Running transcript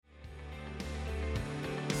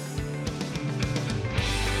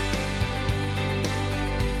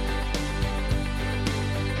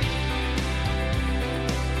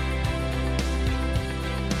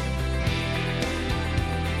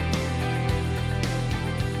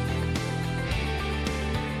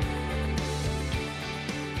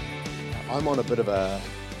I'm on a bit of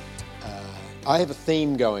I have a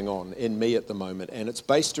theme going on in me at the moment, and it's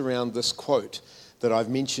based around this quote that I've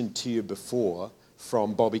mentioned to you before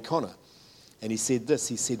from Bobby Conner. And he said this,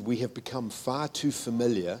 he said, "We have become far too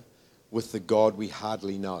familiar with the God we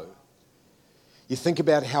hardly know." You think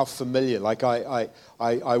about how familiar, like I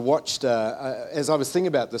watched, as I was thinking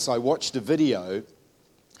about this, I watched a video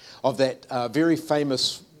of that very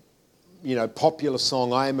famous, popular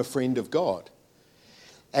song, "I Am a Friend of God."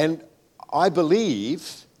 And I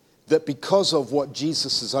believe that because of what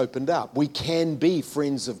Jesus has opened up, we can be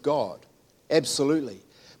friends of God. Absolutely.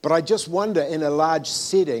 But I just wonder in a large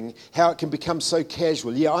setting how it can become so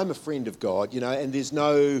casual. Yeah, I'm a friend of God, and there's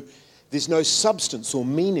no substance or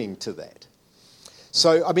meaning to that.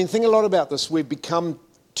 So I've been thinking a lot about this. We've become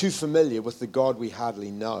too familiar with the God we hardly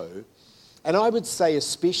know. And I would say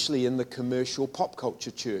especially in the commercial pop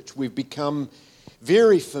culture church, we've become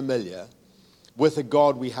very familiar with a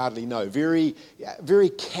God we hardly know. Very, very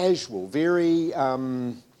casual, very...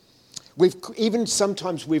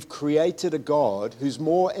 Sometimes we've created a God who's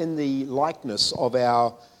more in the likeness of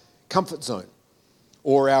our comfort zone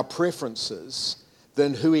or our preferences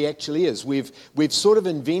than who he actually is. We've sort of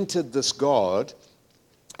invented this God,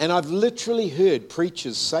 and I've literally heard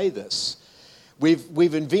preachers say this.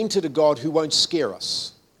 We've invented a God who won't scare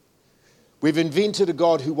us. We've invented a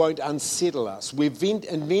God who won't unsettle us. We've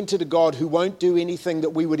invented a God who won't do anything that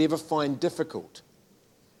we would ever find difficult.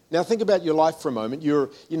 Now think about your life for a moment. Your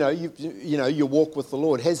walk with the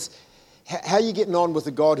Lord. How are you getting on with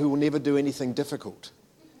a God who will never do anything difficult?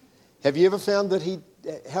 Have you ever found that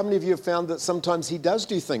how many of you have found that sometimes he does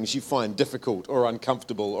do things you find difficult or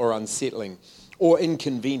uncomfortable or unsettling or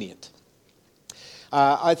inconvenient?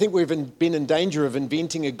 I think we've been in danger of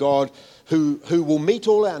inventing a God who will meet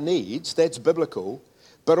all our needs, that's biblical,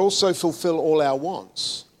 but also fulfill all our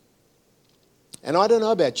wants. And I don't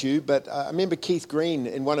know about you, but I remember Keith Green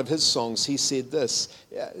in one of his songs, he said this,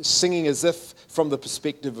 singing as if from the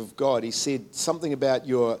perspective of God. He said something about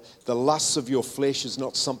the lusts of your flesh is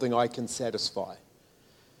not something I can satisfy.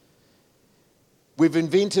 We've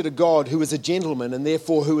invented a God who is a gentleman and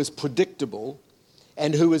therefore who is predictable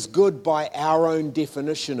and who is good by our own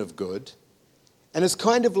definition of good. And it's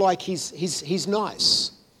kind of like he's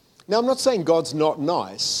nice. Now, I'm not saying God's not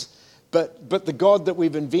nice, but the God that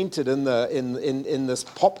we've invented in this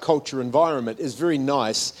pop culture environment is very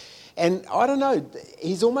nice. And I don't know,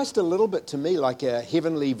 he's almost a little bit to me like a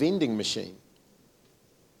heavenly vending machine.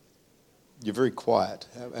 You're very quiet.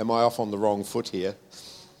 Am I off on the wrong foot here?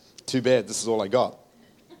 Too bad, this is all I got.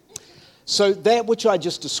 So that which I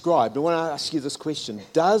just described, I want to ask you this question.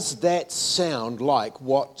 Does that sound like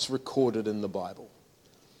what's recorded in the Bible?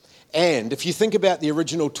 And if you think about the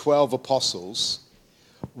original 12 apostles,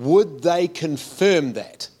 would they confirm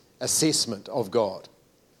that assessment of God?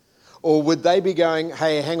 Or would they be going,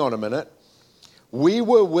 hey, hang on a minute. We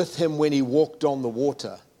were with him when he walked on the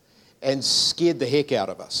water and scared the heck out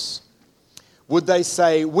of us. Would they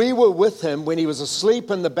say, we were with him when he was asleep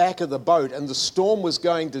in the back of the boat and the storm was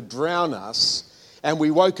going to drown us, and we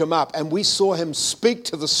woke him up and we saw him speak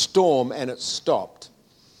to the storm and it stopped?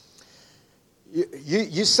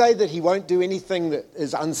 You say that he won't do anything that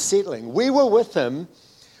is unsettling. We were with him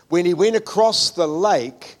when he went across the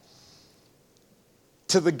lake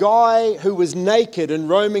to the guy who was naked and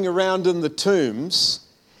roaming around in the tombs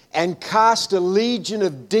and cast a legion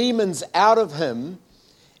of demons out of him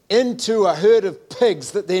into a herd of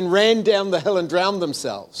pigs that then ran down the hill and drowned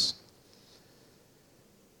themselves.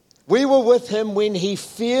 We were with him when he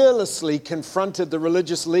fearlessly confronted the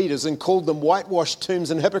religious leaders and called them whitewashed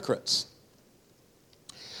tombs and hypocrites.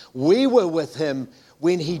 We were with him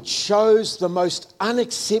when he chose the most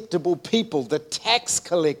unacceptable people, the tax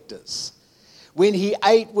collectors, when he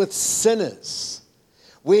ate with sinners,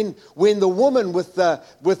 when the woman with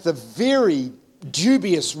the very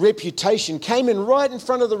dubious reputation came in right in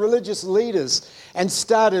front of the religious leaders and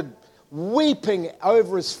started weeping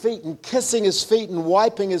over his feet and kissing his feet and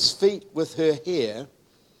wiping his feet with her hair.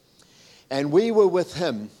 And we were with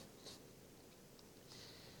him.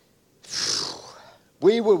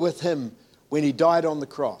 We were with him when he died on the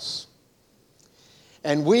cross.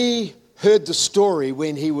 And we heard the story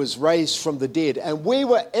when he was raised from the dead. And we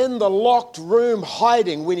were in the locked room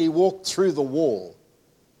hiding when he walked through the wall.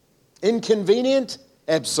 Inconvenient?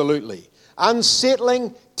 Absolutely.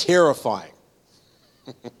 Unsettling? Terrifying.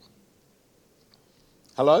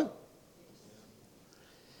 Hello?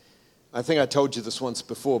 I think I told you this once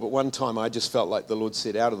before, but one time I just felt like the Lord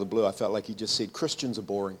said out of the blue, I felt like he just said, Christians are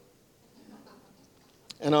boring.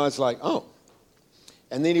 And I was like, oh.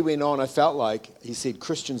 And then he went on, I felt like he said,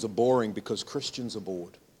 Christians are boring because Christians are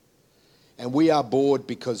bored. And we are bored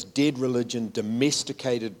because dead religion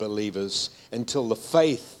domesticated believers until the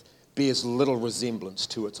faith bears little resemblance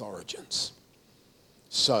to its origins.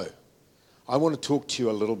 So, I want to talk to you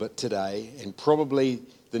a little bit today, and probably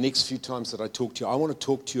the next few times that I talk to you, I want to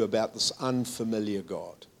talk to you about this unfamiliar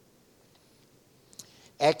God.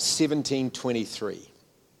 Acts 17:23.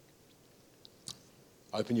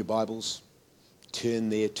 Open your Bibles, turn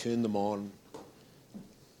there, turn them on.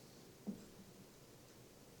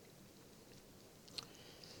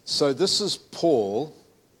 So this is Paul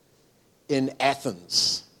in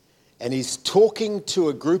Athens, and he's talking to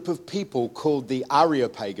a group of people called the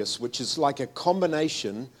Areopagus, which is like a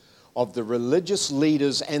combination of the religious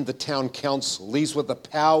leaders and the town council. These were the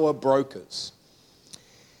power brokers.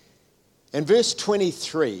 And verse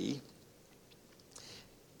 23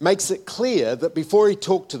 makes it clear that before he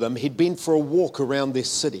talked to them, he'd been for a walk around their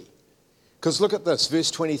city. Because look at this,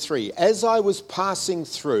 verse 23. As I was passing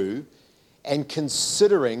through and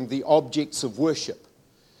considering the objects of worship.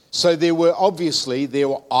 So there were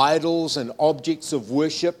idols and objects of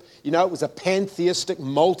worship. You know, it was a pantheistic,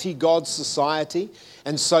 multi-god society.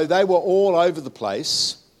 And so they were all over the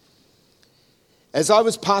place. As I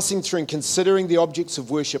was passing through and considering the objects of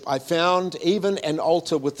worship, I found even an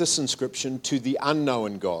altar with this inscription, to the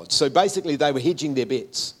unknown God. So basically they were hedging their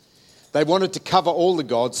bets. They wanted to cover all the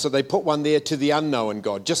gods, so they put one there, to the unknown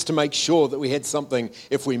God, just to make sure that we had something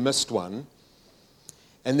if we missed one.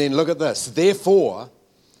 And then look at this. Therefore,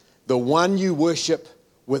 the one you worship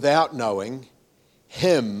without knowing,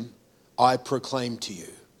 him I proclaim to you.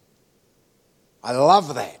 I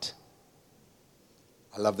love that.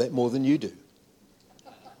 I love that more than you do.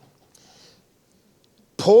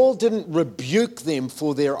 Paul didn't rebuke them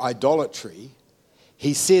for their idolatry.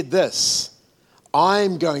 He said this,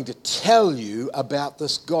 I'm going to tell you about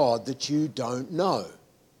this God that you don't know.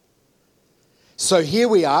 So here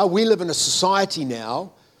we are, we live in a society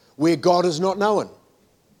now where God is not known.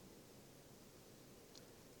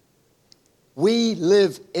 We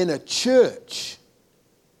live in a church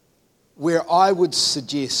where I would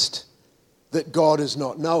suggest that God is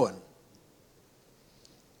not known.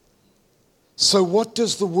 So what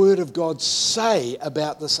does the Word of God say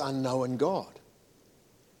about this unknown God?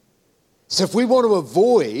 So if we want to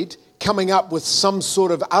avoid coming up with some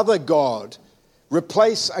sort of other God,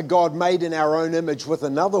 replace a God made in our own image with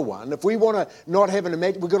another one, if we want to not have an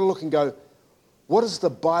image, we've got to look and go, what does the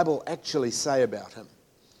Bible actually say about him?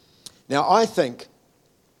 Now, I think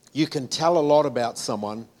you can tell a lot about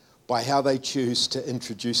someone by how they choose to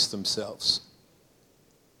introduce themselves.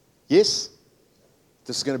 Yes?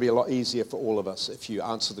 This is going to be a lot easier for all of us if you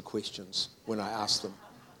answer the questions when I ask them.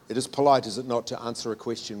 It is polite, is it not, to answer a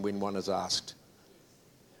question when one is asked?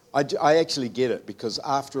 I actually get it, because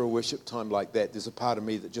after a worship time like that, there's a part of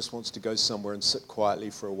me that just wants to go somewhere and sit quietly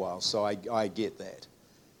for a while. So I get that.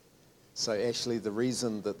 So Ashley, the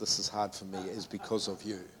reason that this is hard for me is because of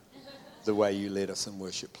you, the way you led us in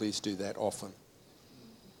worship. Please do that often.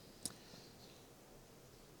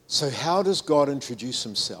 So how does God introduce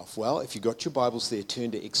himself? Well, if you've got your Bibles there,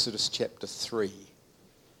 turn to Exodus chapter 3.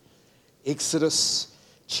 Exodus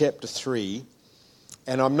chapter 3.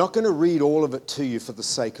 And I'm not going to read all of it to you for the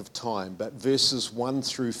sake of time, but verses 1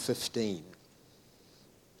 through 15.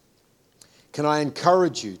 Can I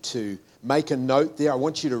encourage you to make a note there? I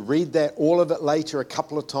want you to read that, all of it later, a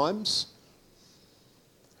couple of times.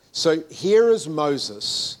 So here is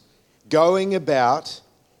Moses going about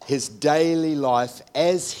his daily life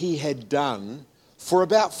as he had done for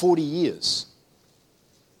about 40 years.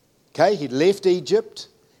 Okay, he'd left Egypt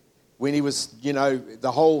when he was,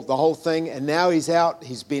 the whole thing, and now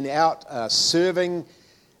he's been out serving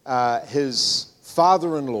his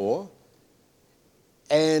father-in-law,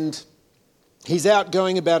 and he's out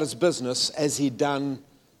going about his business as he'd done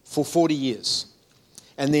for 40 years.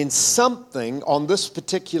 And then something on this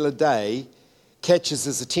particular day catches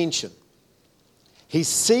his attention. He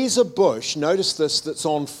sees a bush, notice this, that's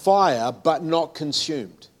on fire but not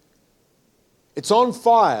consumed. It's on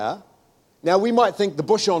fire. Now, we might think the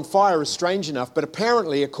bush on fire is strange enough, but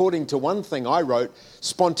apparently, according to one thing I wrote,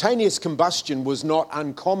 spontaneous combustion was not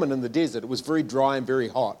uncommon in the desert. It was very dry and very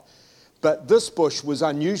hot. But this bush was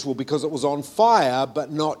unusual because it was on fire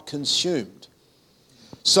but not consumed.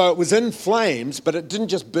 So it was in flames, but it didn't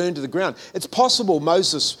just burn to the ground. It's possible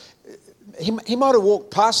Moses, he might have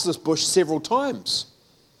walked past this bush several times.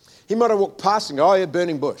 He might have walked past and go, oh yeah,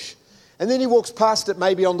 burning bush. And then he walks past it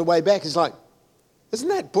maybe on the way back. He's like, isn't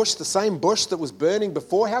that bush the same bush that was burning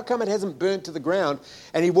before? How come it hasn't burnt to the ground?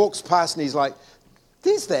 And he walks past and he's like,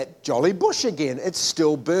 there's that jolly bush again. It's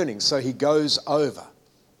still burning. So he goes over.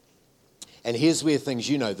 And here's where things,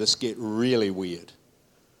 this get really weird.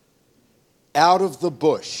 out of the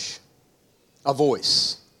bush a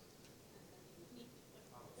voice.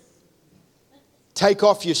 Take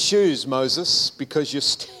off your shoes, Moses, because you're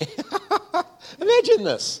Imagine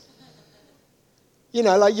this. You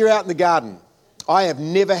know, like you're out in the garden. I have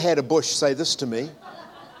never had a bush say this to me.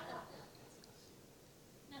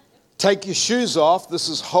 Take your shoes off. This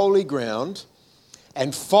is holy ground.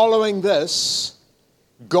 And following this,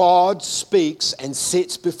 God speaks and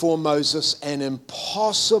sets before Moses an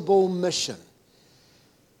impossible mission.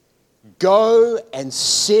 Go and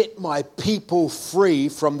set my people free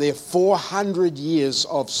from their 400 years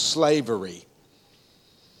of slavery.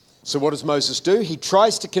 So what does Moses do? He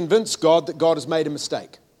tries to convince God that God has made a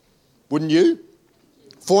mistake. Wouldn't you?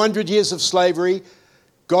 400 years of slavery.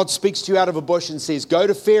 God speaks to you out of a bush and says, go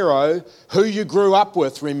to Pharaoh, who you grew up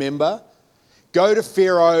with, remember? Go to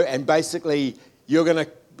Pharaoh and basically I'm going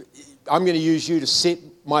to use you to set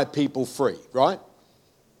my people free, right?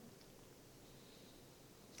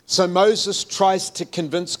 So Moses tries to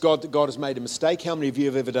convince God that God has made a mistake. How many of you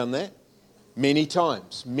have ever done that? Many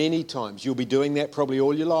times, many times. You'll be doing that probably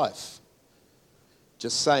all your life.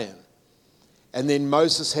 Just saying. And then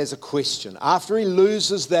Moses has a question. After he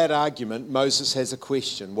loses that argument, Moses has a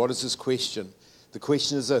question. What is his question? The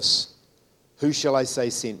question is this: who shall I say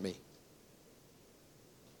sent me?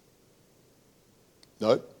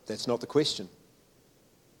 No, that's not the question.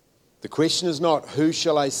 The question is not who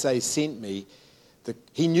shall I say sent me.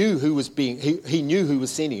 He knew who was he knew who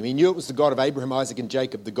was sending him. He knew it was the God of Abraham, Isaac, and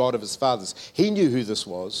Jacob, the God of his fathers. He knew who this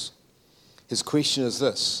was. His question is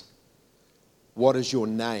this: what is your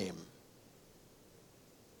name?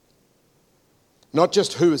 Not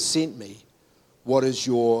just who has sent me, what is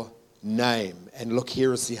your name? And look,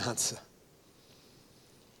 here is the answer.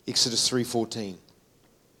 Exodus 3:14.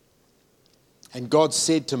 And God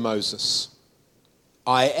said to Moses,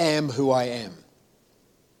 I am who I am.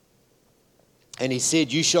 And he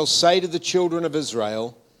said, you shall say to the children of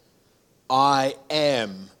Israel, I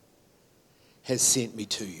am has sent me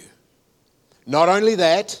to you. Not only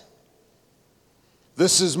that,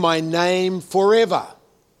 this is my name forever.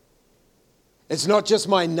 It's not just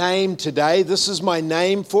my name today, this is my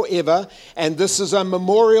name forever, and this is a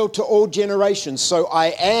memorial to all generations. So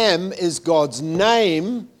I am is God's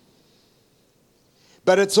name,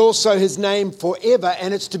 but it's also his name forever,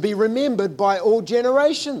 and it's to be remembered by all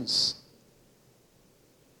generations.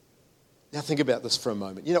 Now think about this for a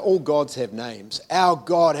moment. You know, all gods have names. Our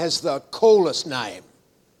God has the coolest name.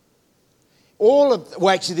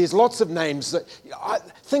 Actually, there's lots of names.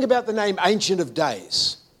 Think about the name Ancient of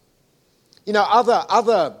Days. You know,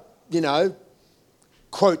 other,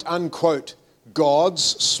 quote, unquote, gods,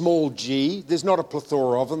 small g. There's not a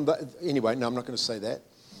plethora of them. Anyway, no, I'm not going to say that.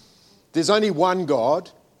 There's only one God,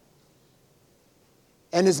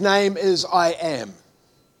 and his name is I Am.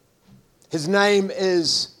 His name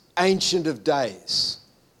is Ancient of Days.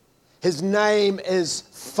 His name is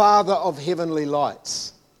Father of Heavenly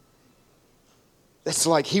Lights. That's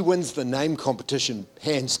like he wins the name competition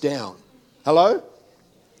hands down. Hello?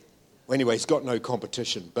 Well, anyway, he's got no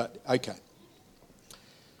competition, but okay.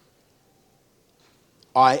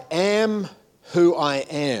 I am who I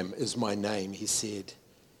am is my name, he said.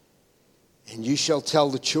 And you shall tell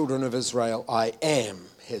the children of Israel, I am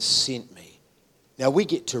has sent me. Now we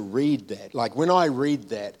get to read that. Like when I read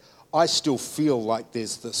that, I still feel like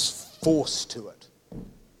there's this force to it.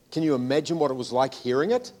 Can you imagine what it was like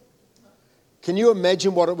hearing it? Can you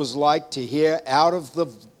imagine what it was like to hear out of the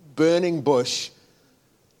burning bush,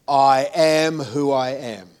 I am who I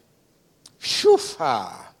am?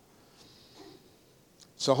 Shoofa.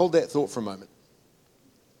 So hold that thought for a moment.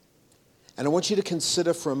 And I want you to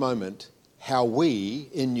consider for a moment how we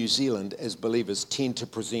in New Zealand as believers tend to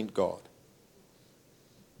present God.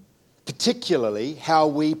 Particularly how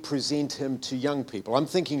we present him to young people. I'm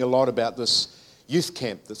thinking a lot about this youth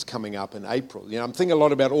camp that's coming up in April. You know, I'm thinking a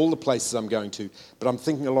lot about all the places I'm going to, but I'm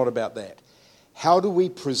thinking a lot about that. How do we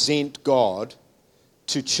present God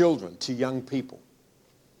to children, to young people?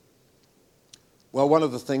 Well, one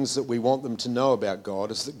of the things that we want them to know about God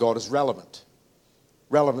is that God is relevant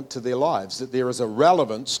to their lives, that there is a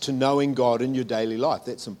relevance to knowing God in your daily life.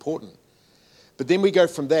 That's important. But then we go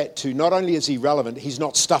from that to not only is he relevant, he's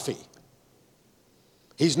not stuffy.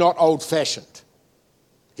 He's not old-fashioned.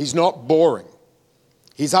 He's not boring.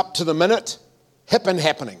 He's up to the minute, hip and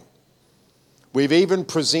happening. We've even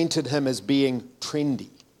presented him as being trendy.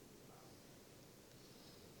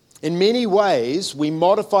 In many ways, we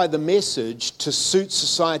modify the message to suit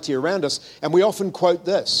society around us, and we often quote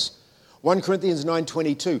this. 1 Corinthians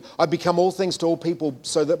 9:22, I become all things to all people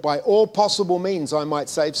so that by all possible means I might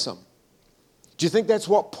save some. Do you think that's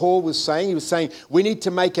what Paul was saying? He was saying we need to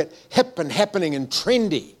make it hip and happening and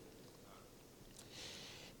trendy.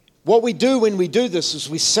 What we do when we do this is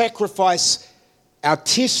we sacrifice our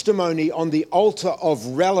testimony on the altar of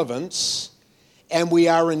relevance, and we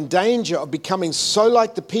are in danger of becoming so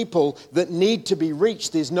like the people that need to be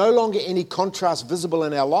reached. There's no longer any contrast visible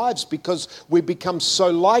in our lives because we become so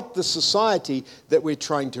like the society that we're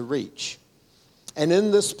trying to reach. And in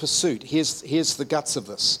this pursuit, here's the guts of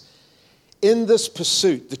this. In this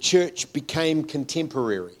pursuit, the church became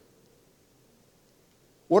contemporary.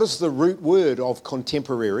 What is the root word of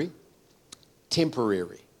contemporary?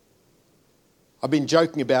 Temporary. I've been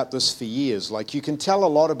joking about this for years. Like, you can tell a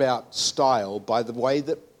lot about style by the way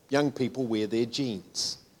that young people wear their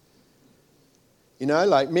jeans. You know,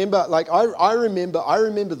 like, I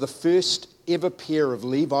remember the first ever pair of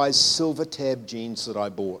Levi's silver tab jeans that I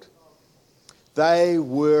bought. They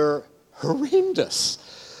were horrendous.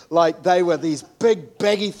 Like, they were these big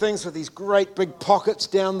baggy things with these great big pockets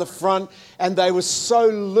down the front, and they were so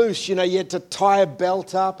loose, you know, you had to tie a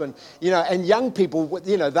belt up, and, you know, and young people,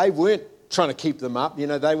 you know, they weren't trying to keep them up, you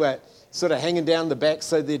know, they were sort of hanging down the back,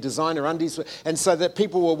 so their designer undies, and so that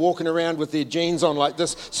people were walking around with their jeans on like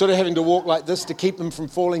this, sort of having to walk like this to keep them from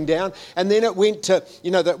falling down. And then it went to,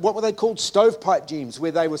 you know, what were they called? Stovepipe jeans,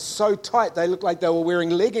 where they were so tight, they looked like they were wearing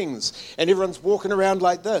leggings, and everyone's walking around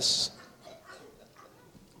like this.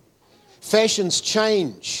 Fashions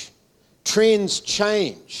change, trends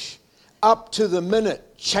change, up to the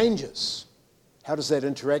minute changes. How does that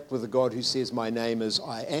interact with the God who says, my name is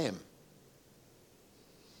I am?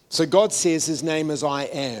 So God says his name is I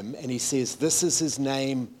am, and he says this is his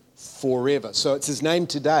name forever. So it's his name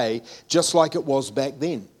today, just like it was back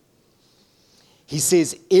then. He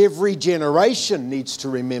says every generation needs to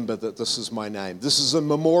remember that this is my name. This is a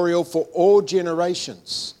memorial for all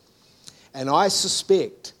generations. And I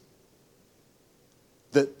suspect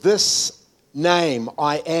that this name,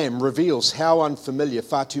 I am, reveals how unfamiliar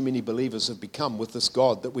far too many believers have become with this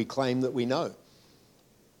God that we claim that we know.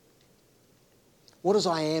 What does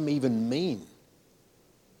I am even mean?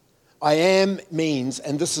 I am means,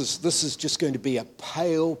 and this is just going to be a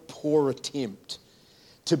pale, poor attempt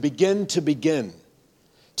to begin to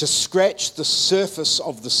scratch the surface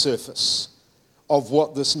of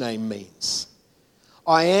what this name means.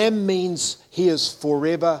 I am means he is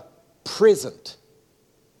forever present.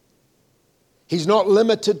 He's not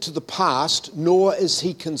limited to the past, nor is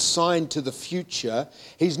he consigned to the future.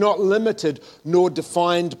 He's not limited nor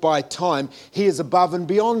defined by time. He is above and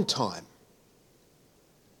beyond time.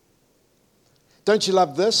 Don't you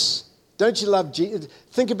love this? Don't you love Jesus?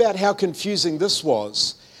 Think about how confusing this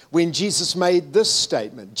was when Jesus made this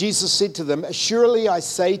statement. Jesus said to them, "Surely I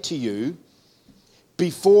say to you,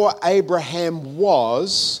 before Abraham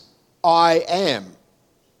was, I am."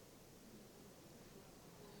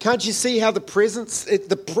 Can't you see how the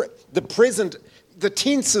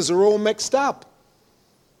tenses are all mixed up?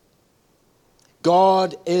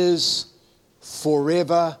 God is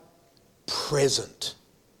forever present.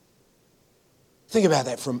 Think about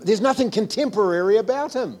that there's nothing contemporary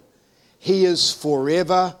about him. He is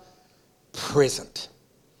forever present.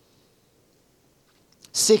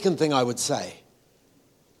 Second thing I would say,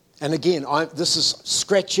 and again, I'm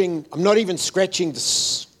not even scratching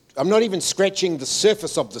the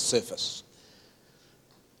surface of the surface.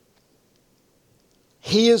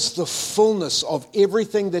 He is the fullness of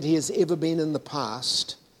everything that he has ever been in the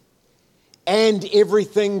past and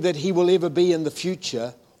everything that he will ever be in the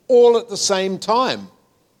future, all at the same time.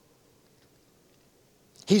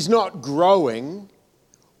 He's not growing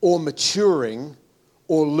or maturing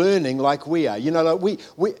or learning like we are. You know, like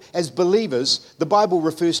we as believers, the Bible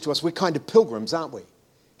refers to us, we're kind of pilgrims, aren't we?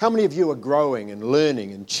 How many of you are growing and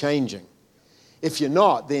learning and changing? If you're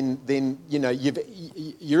not, then you know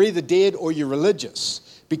you're either dead or you're religious,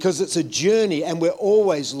 because it's a journey and we're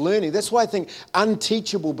always learning. That's why I think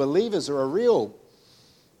unteachable believers are a real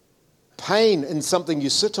pain in something you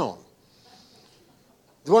sit on.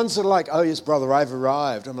 The ones that are like, "Oh yes, brother, I've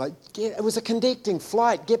arrived." I'm like, it was a connecting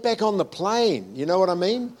flight. Get back on the plane. You know what I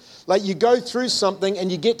mean? Like, you go through something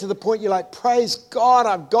and you get to the point you're like, praise God,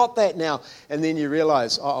 I've got that now. And then you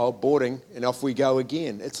realize, boarding, and off we go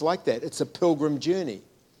again. It's like that. It's a pilgrim journey.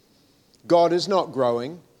 God is not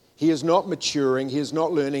growing. He is not maturing. He is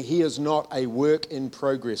not learning. He is not a work in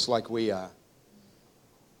progress like we are.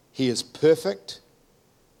 He is perfect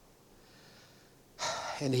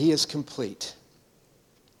and he is complete.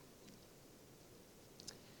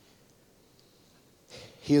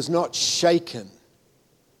 He is not shaken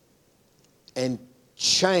and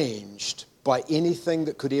changed by anything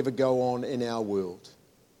that could ever go on in our world.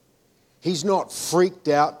 He's not freaked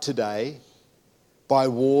out today by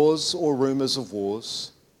wars or rumors of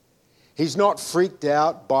wars. He's not freaked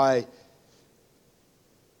out by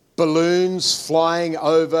balloons flying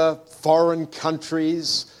over foreign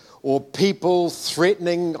countries or people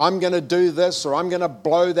threatening, I'm going to do this or I'm going to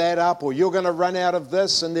blow that up or you're going to run out of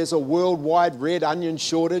this and there's a worldwide red onion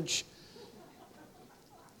shortage.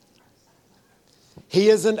 He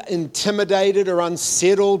isn't intimidated or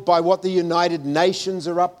unsettled by what the United Nations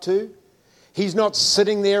are up to. He's not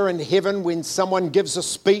sitting there in heaven when someone gives a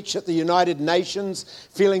speech at the United Nations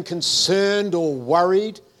feeling concerned or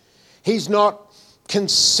worried. He's not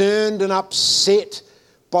concerned and upset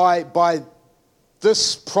by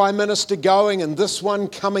this Prime Minister going and this one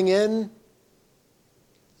coming in.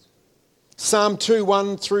 Psalm 2,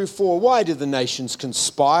 1 through 4. Why do the nations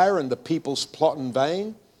conspire and the peoples plot in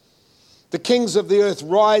vain? The kings of the earth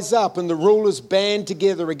rise up and the rulers band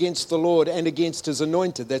together against the Lord and against his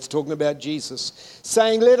anointed. That's talking about Jesus.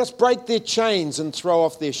 Saying, let us break their chains and throw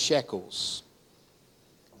off their shackles.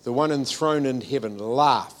 The one enthroned in heaven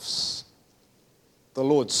laughs. The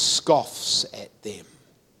Lord scoffs at them.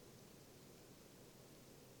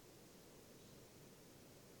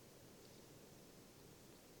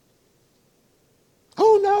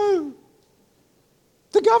 Oh no,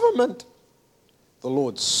 the government. The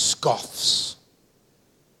Lord scoffs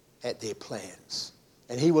at their plans.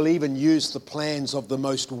 And he will even use the plans of the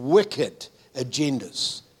most wicked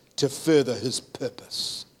agendas to further his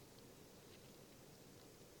purpose.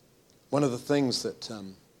 One of the things that,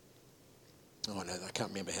 I can't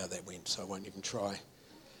remember how that went, so I won't even try.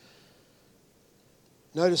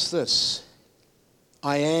 Notice this.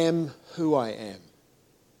 I am who I am.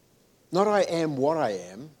 Not I am what I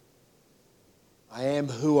am. I am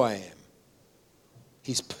who I am.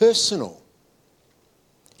 He's personal.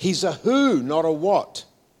 He's a who, not a what.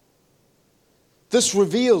 This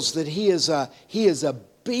reveals that he is a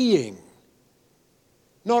being,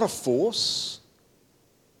 not a force.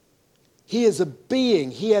 He is a being.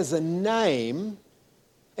 He has a name.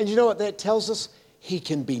 And you know what that tells us? He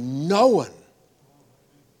can be known.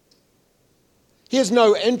 He has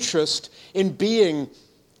no interest in being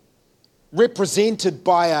represented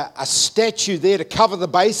by a statue there to cover the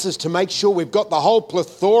bases to make sure we've got the whole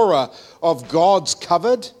plethora of gods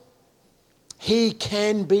covered. He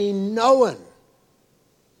can be known.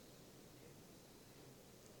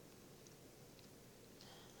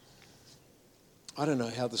 I don't know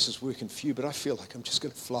how this is working for you, but I feel like I'm just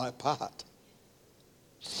going to fly apart.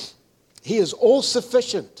 He is all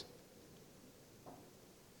sufficient.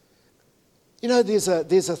 You know, there's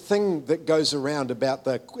a thing that goes around about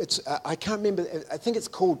I can't remember, I think it's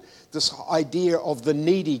called this idea of the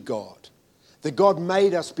needy God. That God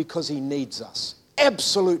made us because he needs us.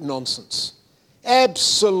 Absolute nonsense.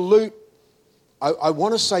 Absolute, I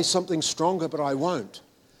want to say something stronger, but I won't.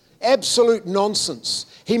 Absolute nonsense.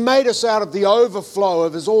 He made us out of the overflow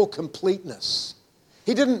of his all completeness.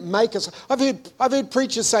 He didn't make us. I've heard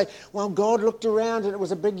preachers say, well, God looked around and it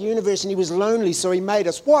was a big universe and he was lonely, so he made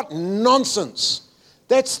us. What nonsense.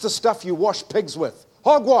 That's the stuff you wash pigs with.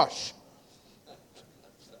 Hogwash.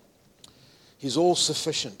 He's all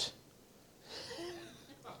sufficient.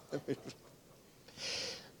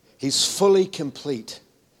 He's fully complete.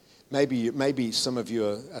 Maybe some of you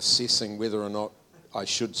are assessing whether or not I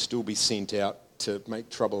should still be sent out to make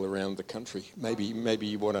trouble around the country. Maybe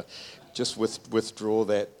you want to just withdraw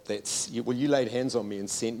that. You laid hands on me and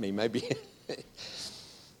sent me. Maybe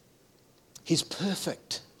he's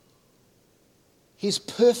perfect. He's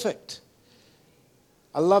perfect.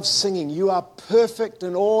 I love singing. You are perfect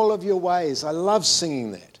in all of your ways. I love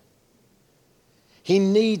singing that. He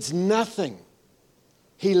needs nothing.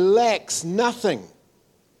 He lacks nothing.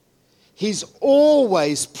 He's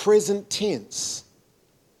always present tense.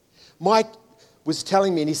 Mike was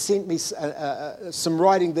telling me, and he sent me some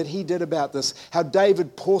writing that he did about this, how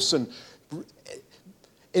David Pawson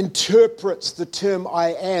interprets the term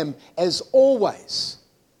I am as always.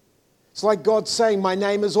 It's like God saying, my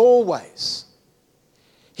name is always.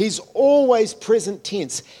 He's always present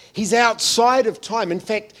tense. He's outside of time. In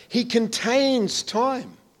fact, he contains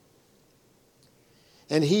time.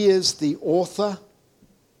 And he is the author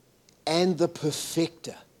and the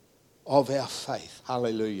perfecter of our faith.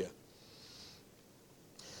 Hallelujah.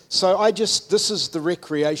 So this is the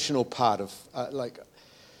recreational part of,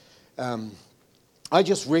 I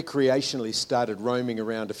just recreationally started roaming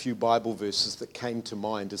around a few Bible verses that came to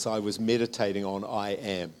mind as I was meditating on I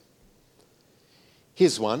am.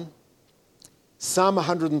 Here's one. Psalm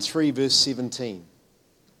 103 verse 17.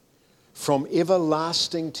 From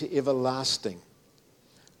everlasting to everlasting,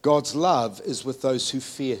 God's love is with those who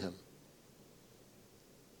fear him.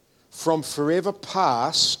 From forever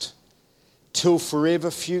past till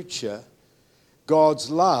forever future, God's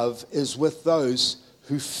love is with those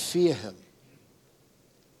who fear him.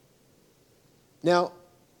 Now,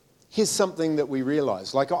 here's something that we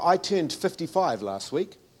realize. Like, I turned 55 last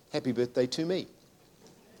week. Happy birthday to me.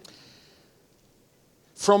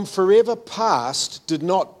 From forever past did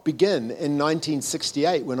not begin in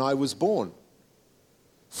 1968 when I was born.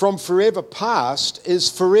 From forever past is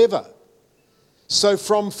forever. So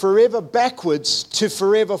from forever backwards to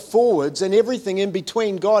forever forwards and everything in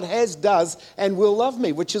between, God has, does, and will love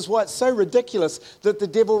me, which is why it's so ridiculous that the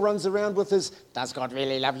devil runs around with his, does God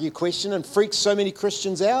really love you question and freaks so many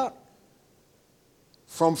Christians out.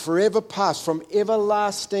 From forever past, from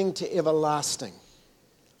everlasting to everlasting.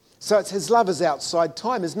 So it's his love is outside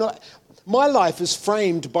time. Is not. My life is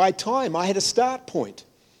framed by time. I had a start point,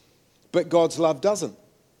 but God's love doesn't.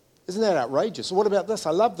 Isn't that outrageous? What about this?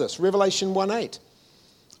 I love this. Revelation 1:8.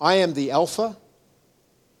 I am the Alpha,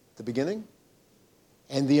 the beginning,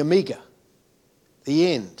 and the Omega,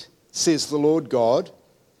 the end, says the Lord God,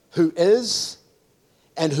 who is,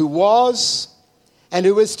 and who was, and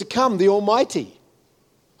who is to come, the Almighty.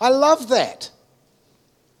 I love that.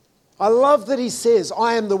 I love that he says,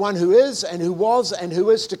 I am the one who is, and who was, and who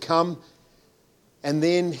is to come. And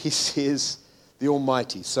then he says, the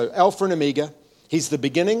Almighty. So Alpha and Omega. He's the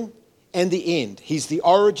beginning and the end. He's the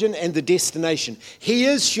origin and the destination. He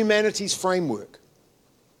is humanity's framework.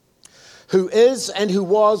 Who is and who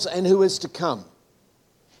was and who is to come.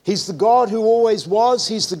 He's the God who always was.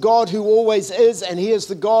 He's the God who always is. And he is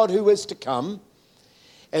the God who is to come.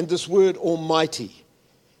 And this word Almighty.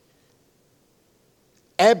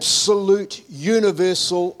 Absolute,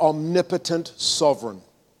 universal, omnipotent, sovereign.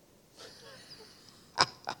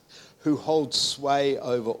 Who holds sway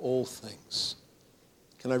over all things.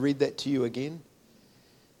 Can I read that to you again?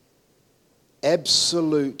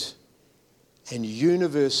 Absolute and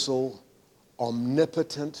universal,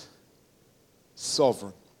 omnipotent,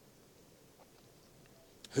 sovereign,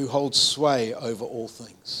 who holds sway over all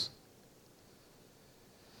things.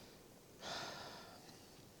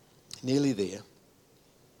 Nearly there.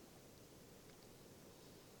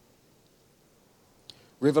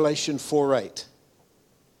 Revelation 4:8.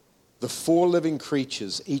 The four living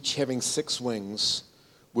creatures, each having 6 wings,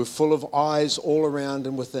 were full of eyes all around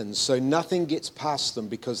and within. So nothing gets past them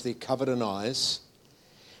because they're covered in eyes.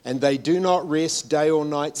 And they do not rest day or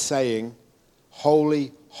night saying,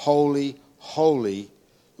 Holy, holy, holy,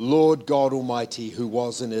 Lord God Almighty, who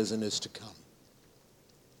was and is to come.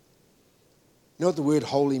 You know what the word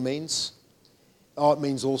holy means? Oh, it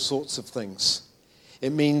means all sorts of things.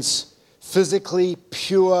 It means physically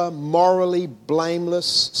pure, morally blameless,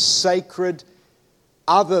 sacred,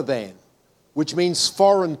 other than, which means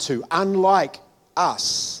foreign to, unlike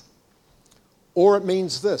us. Or it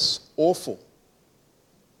means this, awful.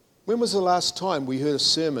 When was the last time we heard a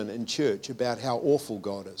sermon in church about how awful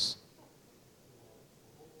God is?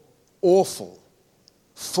 Awful,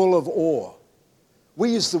 full of awe.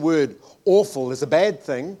 We use the word awful as a bad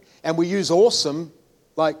thing, and we use awesome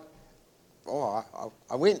like, oh,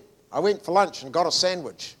 I went for lunch and got a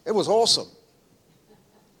sandwich. It was awesome.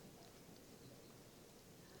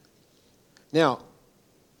 Now,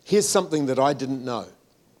 here's something that I didn't know.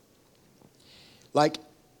 Like,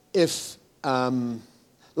 if,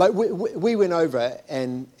 we went over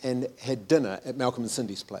and had dinner at Malcolm and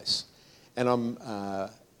Cindy's place. And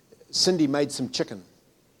Cindy made some chicken.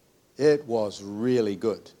 It was really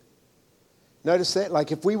good. Notice that?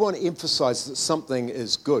 Like, if we want to emphasize that something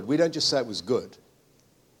is good, we don't just say it was good.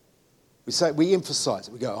 We emphasize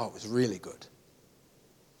it. We go, oh, it was really good.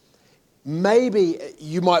 Maybe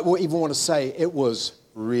you might even want to say it was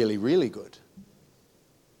really, really good.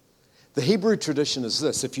 The Hebrew tradition is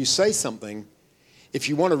this. If you say something, if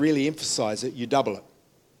you want to really emphasize it, you double it.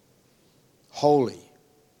 Holy.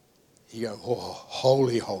 You go, oh,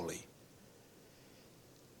 holy, holy.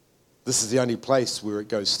 This is the only place where it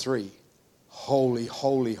goes 3. Holy,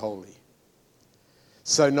 holy, holy.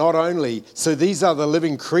 So these are the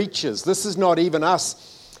living creatures. This is not even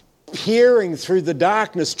us peering through the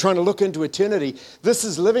darkness, trying to look into eternity. This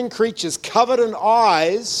is living creatures covered in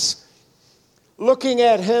eyes, looking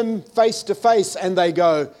at him face to face, and they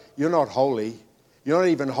go, you're not holy. You're not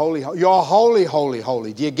even holy. You're holy, holy,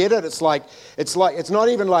 holy. Do you get it? It's not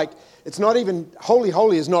even holy,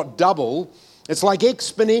 holy is not double. It's like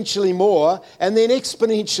exponentially more, and then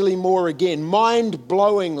exponentially more again.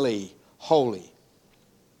 Mind-blowingly holy.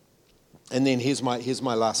 And then here's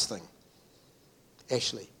my last thing.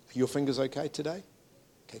 Ashley, are your fingers okay today?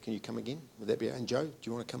 Okay, can you come again? Would that be okay? And Joe, do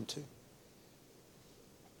you want to come too?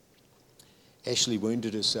 Ashley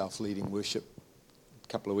wounded herself leading worship a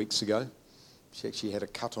couple of weeks ago. She actually had a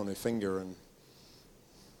cut on her finger and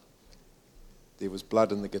there was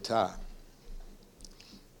blood in the guitar.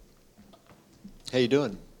 How you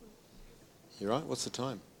doing? You right? What's the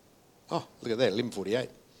time? Oh, look at that, 11:48.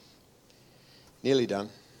 Nearly done.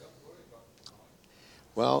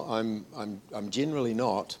 Well, I'm generally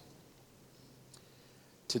not.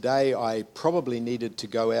 Today I probably needed to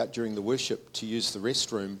go out during the worship to use the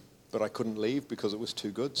restroom, but I couldn't leave because it was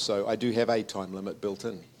too good, so I do have a time limit built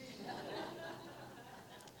in.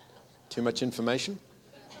 Too much information?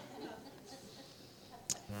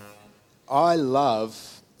 I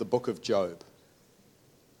love the book of Job.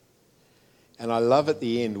 And I love at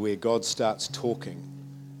the end where God starts talking.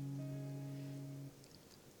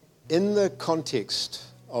 In the context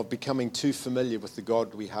of becoming too familiar with the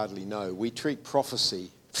God we hardly know, we treat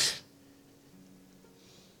prophecy.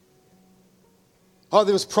 Oh,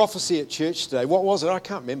 there was prophecy at church today. What was it? I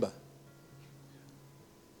can't remember.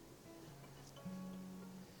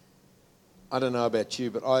 I don't know about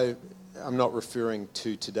you, but I'm not referring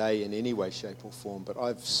to today in any way, shape or form, but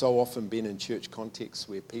I've so often been in church contexts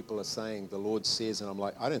where people are saying, the Lord says, and I'm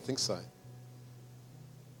like, I don't think so.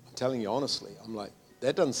 I'm telling you honestly, I'm like,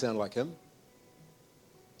 that doesn't sound like him.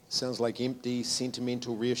 It sounds like empty,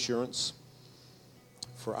 sentimental reassurance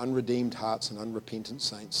for unredeemed hearts and unrepentant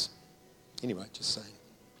saints. Anyway, just saying.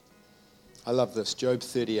 I love this, Job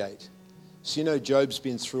 38. So you know Job's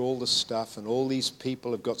been through all this stuff and all these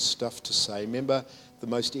people have got stuff to say. Remember the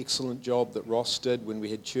most excellent job that Ross did when we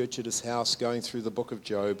had church at his house going through the book of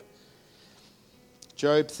Job.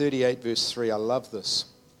 Job 38 verse 3, I love this.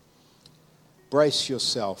 Brace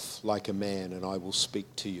yourself like a man and I will speak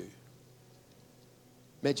to you.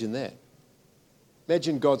 Imagine that.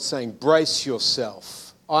 Imagine God saying, brace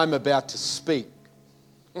yourself. I'm about to speak.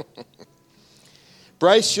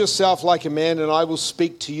 Brace yourself like a man and I will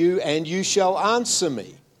speak to you and you shall answer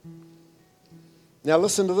me. Now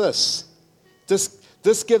listen to this.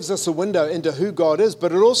 This gives us a window into who God is,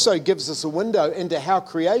 but it also gives us a window into how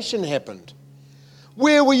creation happened.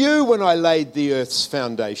 Where were you when I laid the earth's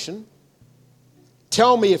foundation?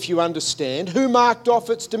 Tell me if you understand. Who marked off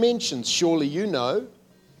its dimensions? Surely you know.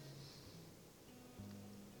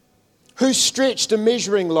 Who stretched a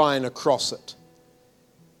measuring line across it?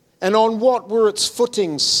 And on what were its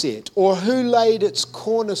footings set? Or who laid its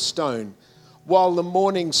cornerstone while the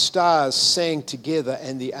morning stars sang together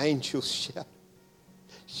and the angels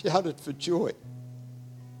shouted for joy?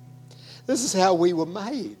 This is how we were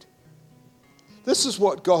made. This is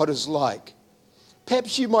what God is like.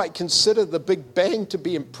 Perhaps you might consider the Big Bang to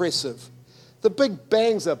be impressive. The Big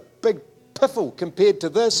Bang's a big piffle compared to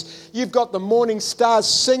this. You've got the morning stars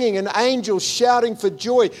singing and angels shouting for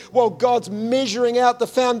joy while God's measuring out the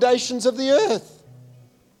foundations of the earth.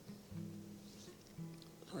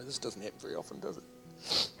 Oh, this doesn't happen very often, does it?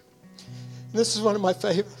 This is one of my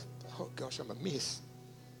favorite. Oh gosh, I'm a mess.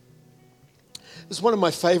 This is one of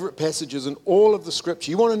my favorite passages in all of the scripture.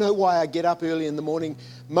 You want to know why I get up early in the morning?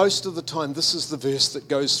 Most of the time, this is the verse that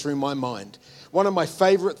goes through my mind. One of my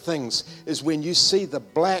favorite things is when you see the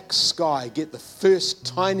black sky get the first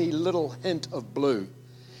tiny little hint of blue.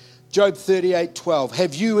 Job 38:12.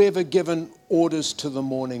 Have you ever given orders to the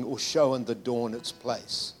morning or shown the dawn its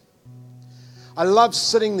place? I love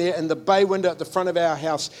sitting there in the bay window at the front of our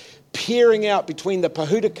house, peering out between the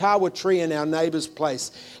Pahutakawa tree and our neighbour's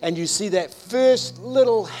place. And you see that first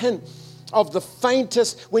little hint of the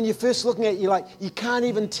faintest, when you're first looking at it, you can't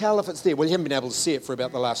even tell if it's there. Well, you haven't been able to see it for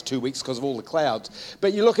about the last 2 weeks because of all the clouds.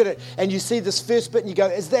 But you look at it and you see this first bit and you go,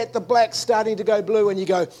 is that the black starting to go blue? And you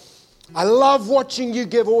go, I love watching you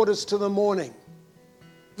give orders to the morning.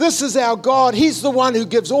 This is our God. He's the one who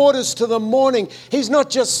gives orders to the morning. He's not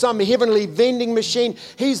just some heavenly vending machine.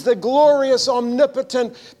 He's the glorious,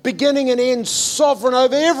 omnipotent, beginning and end, sovereign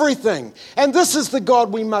over everything. And this is the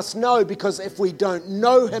God we must know, because if we don't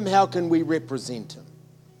know him, how can we represent him?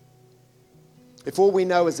 If all we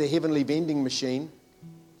know is a heavenly vending machine,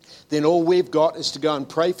 then all we've got is to go and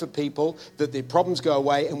pray for people that their problems go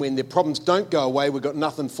away, and when their problems don't go away, we've got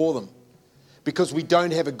nothing for them. Because we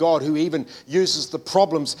don't have a God who even uses the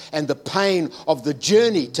problems and the pain of the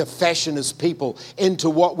journey to fashion his people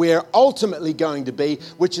into what we're ultimately going to be,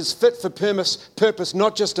 which is fit for purpose,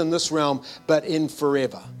 not just in this realm, but in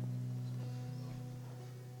forever.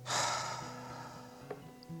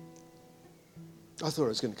 I thought I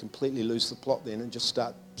was going to completely lose the plot then and just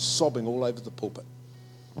start sobbing all over the pulpit.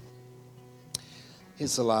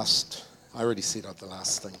 Here's the last, I already said the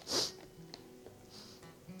last thing.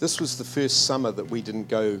 This was the first summer that we didn't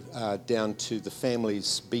go down to the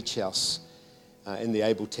family's beach house in the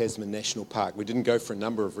Abel Tasman National Park. We didn't go for a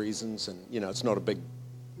number of reasons, and it's not a big,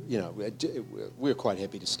 we were quite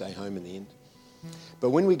happy to stay home in the end. But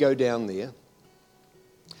when we go down there,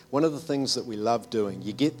 one of the things that we love doing,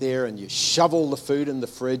 you get there and you shovel the food in the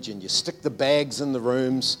fridge and you stick the bags in the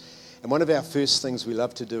rooms. And one of our first things we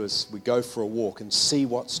love to do is we go for a walk and see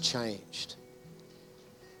what's changed.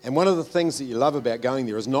 And one of the things that you love about going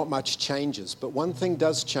there is not much changes, but one thing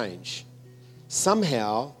does change.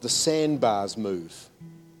 Somehow the sandbars move.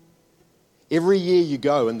 Every year you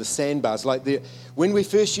go and the sandbars, when we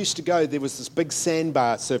first used to go, there was this big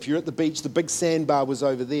sandbar. So if you're at the beach, the big sandbar was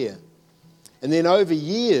over there. And then over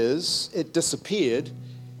years, it disappeared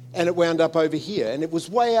and it wound up over here. And it was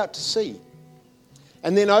way out to sea.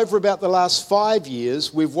 And then over about the last 5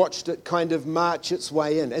 years, we've watched it kind of march its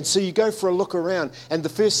way in. And so you go for a look around, and the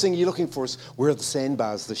first thing you're looking for is, where are the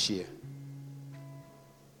sandbars this year?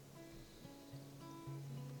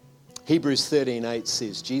 Hebrews 13:8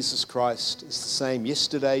 says, Jesus Christ is the same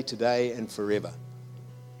yesterday, today, and forever.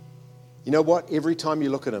 You know what? Every time you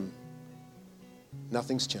look at him,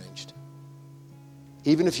 nothing's changed.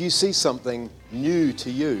 Even if you see something new to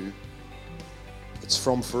you, it's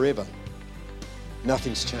from forever.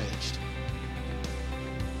 Nothing's changed.